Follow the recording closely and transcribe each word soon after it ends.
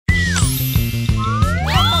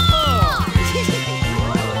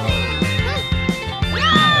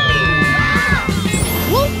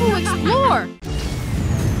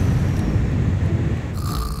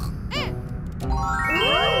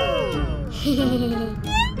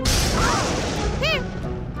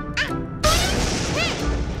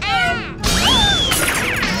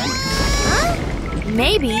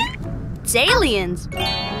Maybe it's aliens.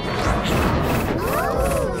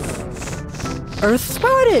 Earth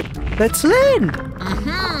spotted! Let's land!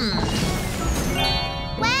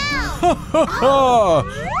 Ha ha ha!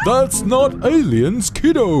 That's not aliens,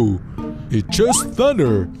 kiddo! It's just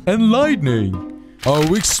thunder and lightning.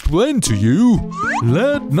 I'll explain to you.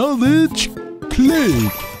 Let knowledge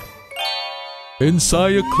click.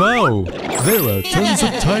 Inside a cloud, there are tons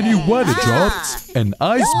of tiny water drops and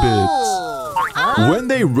ice bits. When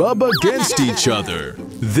they rub against each other,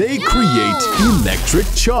 they create electric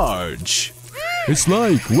charge. It's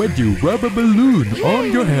like when you rub a balloon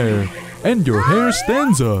on your hair and your hair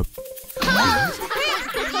stands up.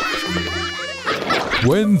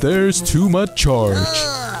 When there's too much charge,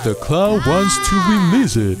 the cloud wants to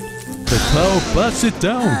release it. The cloud blasts it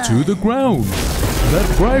down to the ground.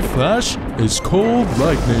 That bright flash is called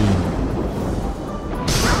lightning.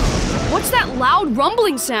 What's that loud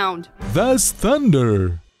rumbling sound? That's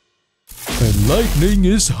thunder. And lightning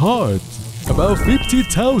is hot, about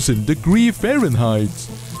 50,000 degrees Fahrenheit.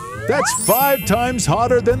 That's 5 times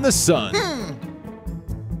hotter than the sun.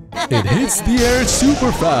 It hits the air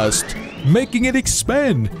super fast, making it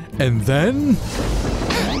expand, and then…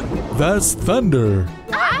 that's thunder.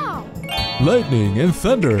 Wow! Lightning and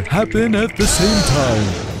thunder happen at the same time.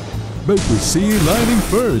 But we see lightning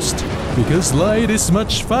first, because light is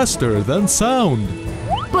much faster than sound.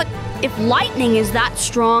 But if lightning is that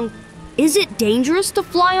strong, is it dangerous to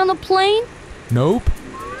fly on a plane? Nope.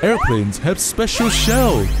 Airplanes have special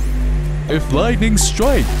shell. If lightning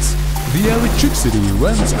strikes, the electricity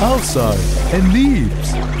runs outside and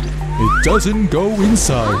leaves. It doesn't go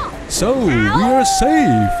inside, so we are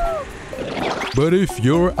safe. But if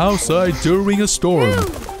you're outside during a storm,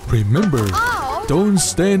 remember, don't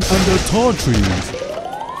stand under tall trees.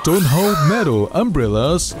 Don't hold metal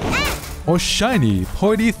umbrellas or shiny,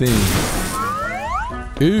 pointy things.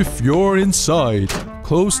 If you're inside,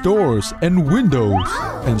 close doors and windows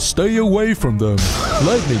and stay away from them.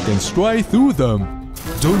 Lightning can strike through them.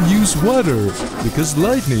 Don't use water because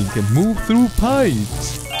lightning can move through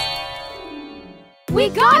pipes. We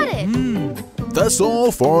got it! That's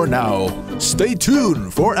all for now. Stay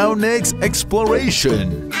tuned for our next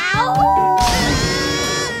exploration.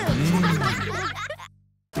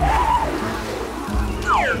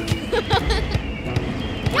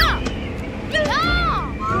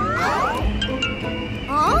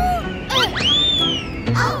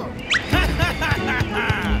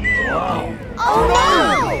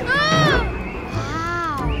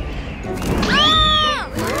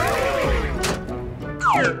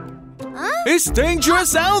 It's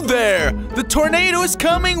dangerous out there! The tornado is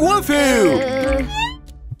coming, Wolfoo!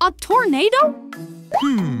 A tornado?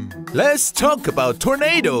 Let's talk about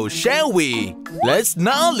tornadoes, shall we? Let's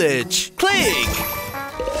knowledge. Click!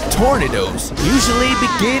 Tornadoes usually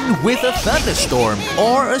begin with a thunderstorm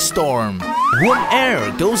or a storm. Warm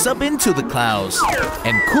air goes up into the clouds,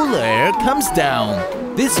 and cooler air comes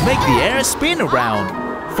down. This makes the air spin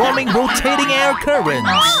around, forming rotating air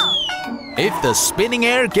currents. If the spinning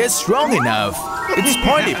air gets strong enough, its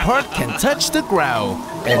pointy part can touch the ground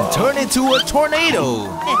and turn into a tornado.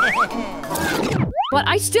 But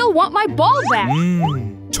I still want my ball back.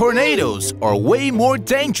 Tornadoes are way more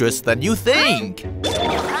dangerous than you think.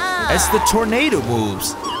 As the tornado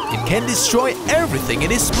moves, it can destroy everything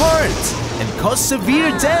in its parts and cause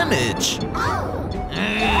severe damage.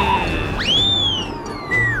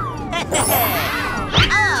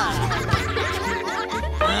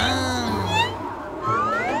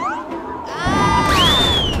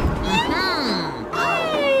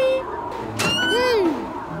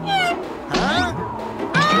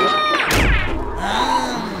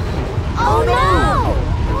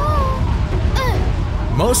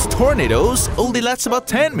 Most tornadoes only last about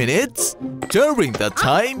 10 minutes. During that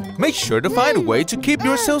time, make sure to find a way to keep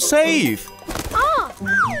yourself safe.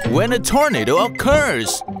 When a tornado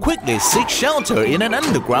occurs, quickly seek shelter in an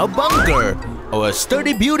underground bunker or a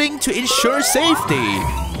sturdy building to ensure safety.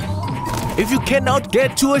 If you cannot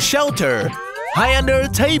get to a shelter, hide under a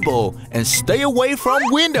table and stay away from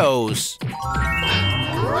windows.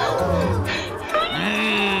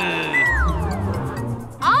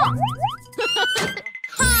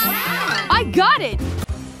 I got it!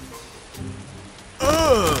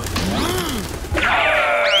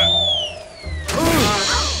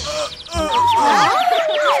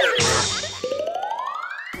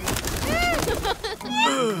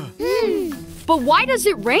 But why does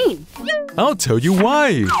it rain? I'll tell you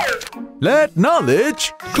why. Let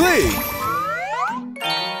knowledge click.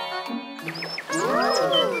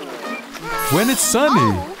 When it's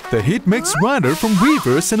sunny, the heat makes water from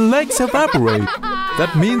rivers and lakes evaporate.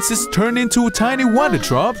 That means it's turned into tiny water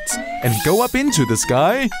drops and go up into the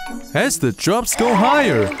sky. As the drops go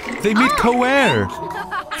higher, they meet cold air.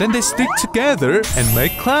 Then they stick together and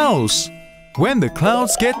make clouds. When the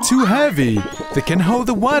clouds get too heavy, they can't hold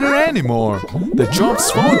the water anymore. The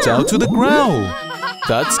drops fall down to the ground.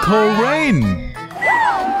 That's called rain.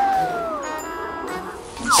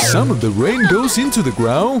 Some of the rain goes into the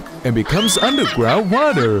ground and becomes underground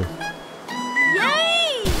water.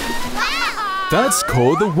 Yay! That's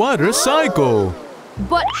called the water cycle.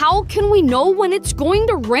 But how can we know when it's going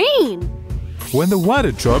to rain? When the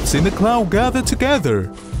water drops in the cloud gather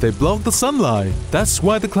together, they block the sunlight. That's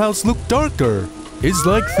why the clouds look darker. It's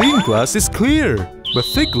like thin glass is clear, but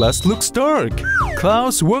thick glass looks dark.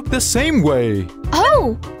 Clouds work the same way.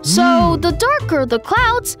 Oh, so the darker the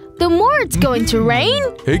clouds, the more it's going to rain?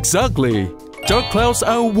 Exactly. Dark clouds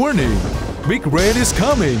are a warning. Big rain is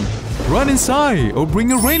coming. Run inside or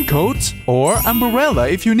bring a raincoat or umbrella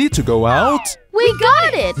if you need to go out. We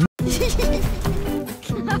got it!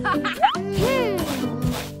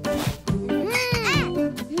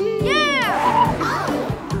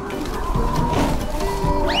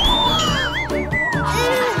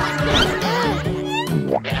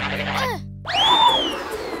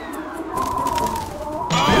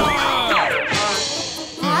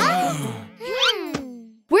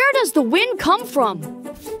 Where does the wind come from?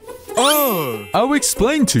 I'll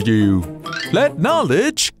explain to you. Let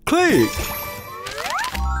knowledge click.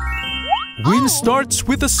 Wind starts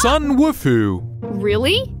with the sun, Wolfoo.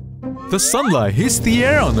 Really? The sunlight hits the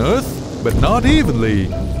air on Earth, but not evenly.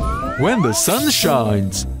 When the sun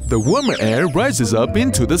shines, the warmer air rises up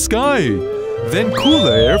into the sky. Then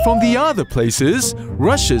cooler air from the other places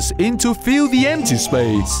rushes in to fill the empty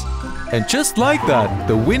space. And just like that,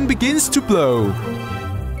 the wind begins to blow.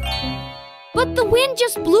 But the wind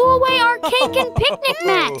just blew away our cake and picnic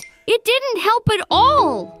mat. It didn't help at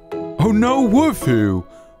all. Oh no, Wolfoo!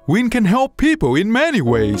 Wind can help people in many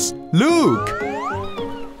ways. Look!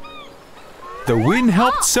 The wind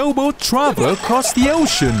helped sailboat travel across the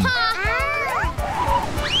ocean.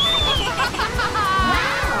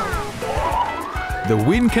 The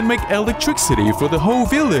wind can make electricity for the whole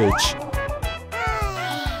village.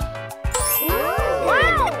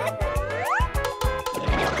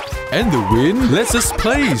 And the wind lets us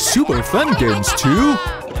play super fun games too.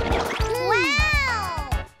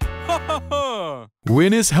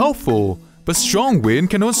 Wind is helpful, but strong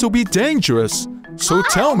wind can also be dangerous. So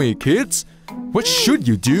tell me, kids, what should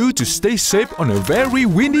you do to stay safe on a very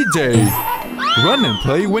windy day? Run and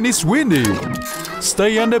play when it's windy.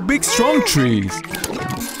 Stay under big strong trees.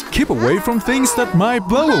 Keep away from things that might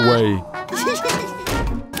blow away.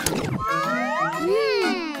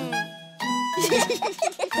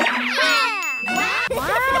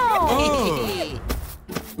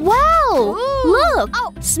 Wow! Look!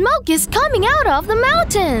 Smoke is coming out of the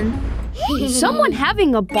mountain! Is someone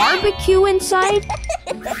having a barbecue inside?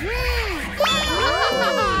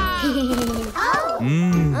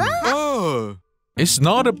 It's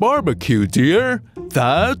not a barbecue, dear.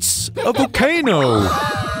 That's a volcano.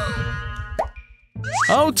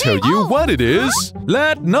 I'll tell you what it is.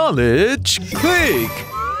 Let knowledge click.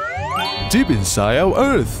 Deep inside our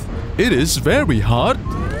Earth, it is very hot.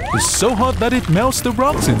 It's so hot that it melts the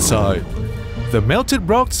rocks inside. The melted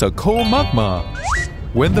rocks are called magma.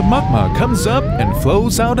 When the magma comes up and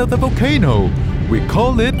flows out of the volcano, we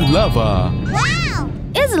call it lava. Wow!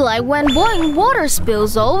 It's like when boiling water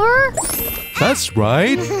spills over. That's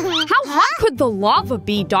right. How hot could the lava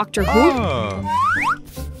be, Dr. Hoot?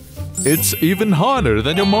 It's even hotter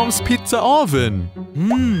than your mom's pizza oven.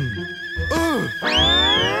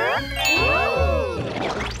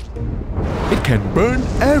 It can burn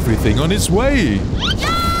everything on its way.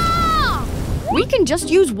 We can just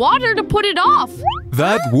use water to put it off.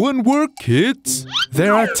 That won't work, kids.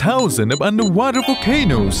 There are thousands of underwater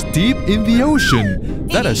volcanoes deep in the ocean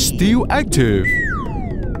that are still active.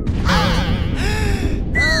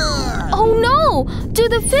 Oh no! Do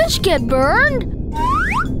the fish get burned?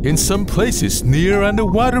 In some places near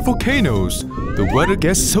underwater volcanoes, the water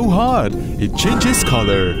gets so hot it changes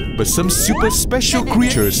color, but some super special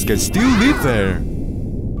creatures can still live there.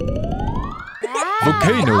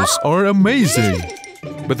 Volcanoes are amazing,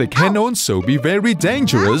 but they can also be very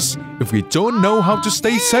dangerous if we don't know how to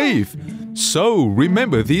stay safe. So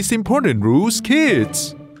remember these important rules,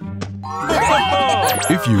 kids.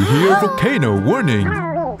 If you hear volcano warning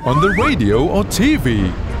on the radio or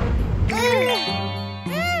TV,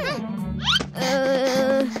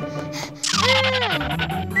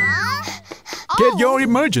 get your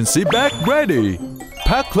emergency bag ready.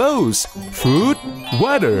 pack clothes, food,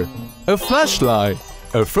 water, a flashlight,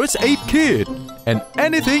 a first aid kit, and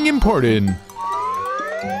anything important.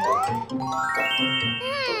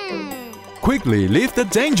 Quickly leave the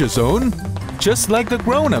danger zone, just like the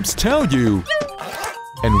grown-ups tell you.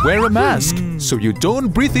 And wear a mask so you don't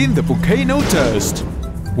breathe in the volcano dust.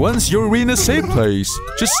 Once you're in a safe place,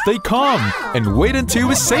 just stay calm and wait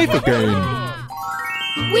until it's safe again.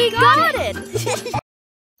 We got it!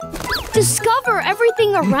 Discover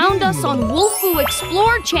everything around us on Wolfoo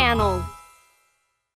Explore channel.